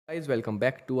Guys, welcome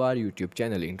back to our YouTube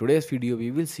channel. In today's video we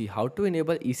will see how to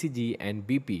enable ECG and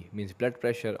BP means blood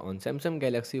pressure on Samsung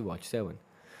Galaxy Watch 7.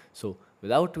 So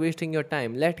without wasting your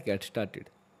time, let's get started.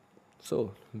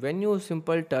 So when you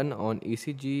simple turn on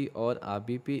ECG or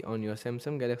BP on your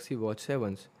Samsung Galaxy Watch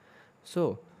 7,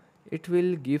 so it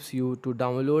will gives you to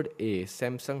download a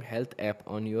Samsung Health app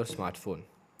on your smartphone.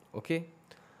 Okay,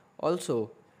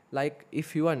 also, like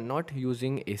if you are not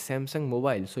using a Samsung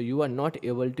mobile, so you are not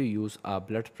able to use a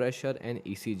blood pressure and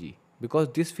ECG because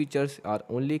these features are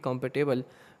only compatible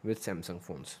with Samsung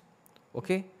phones.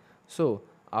 Okay, so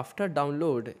after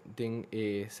downloading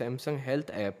a Samsung Health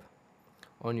app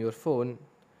on your phone,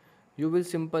 you will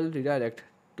simple redirect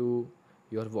to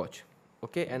your watch.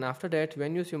 Okay, and after that,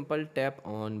 when you simple tap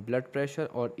on blood pressure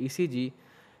or ECG,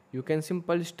 you can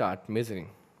simple start measuring.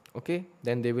 Okay,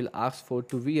 then they will ask for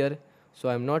to wear, so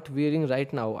I'm not wearing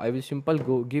right now. I will simple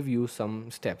go give you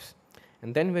some steps,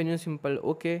 and then when you simple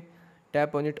okay,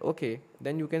 tap on it okay,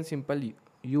 then you can simple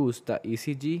use the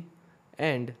ECG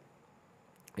and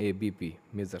a BP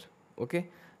measure. Okay,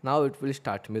 now it will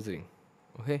start measuring.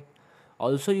 Okay,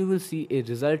 also you will see a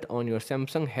result on your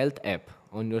Samsung Health app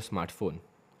on your smartphone.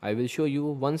 I will show you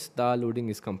once the loading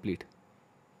is complete.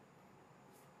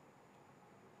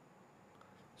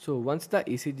 So once the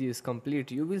ECG is complete,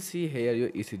 you will see here your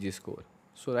ECG score.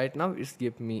 So right now it's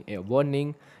give me a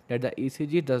warning that the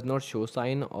ECG does not show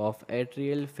sign of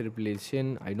atrial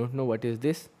fibrillation. I don't know what is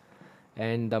this.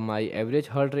 And my average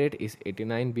heart rate is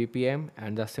 89 bpm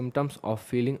and the symptoms of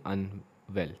feeling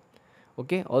unwell.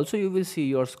 Okay, also you will see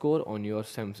your score on your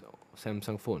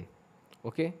Samsung phone.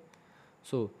 Okay,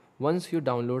 so once you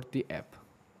download the app,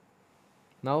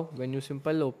 now when you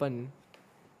simple open,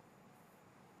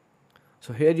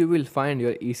 so here you will find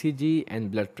your ECG and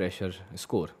blood pressure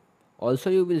score. Also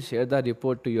you will share the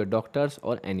report to your doctors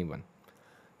or anyone.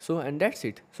 So and that's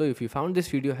it. So if you found this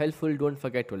video helpful, don't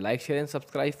forget to like, share and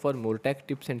subscribe for more tech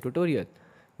tips and tutorials.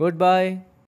 Goodbye.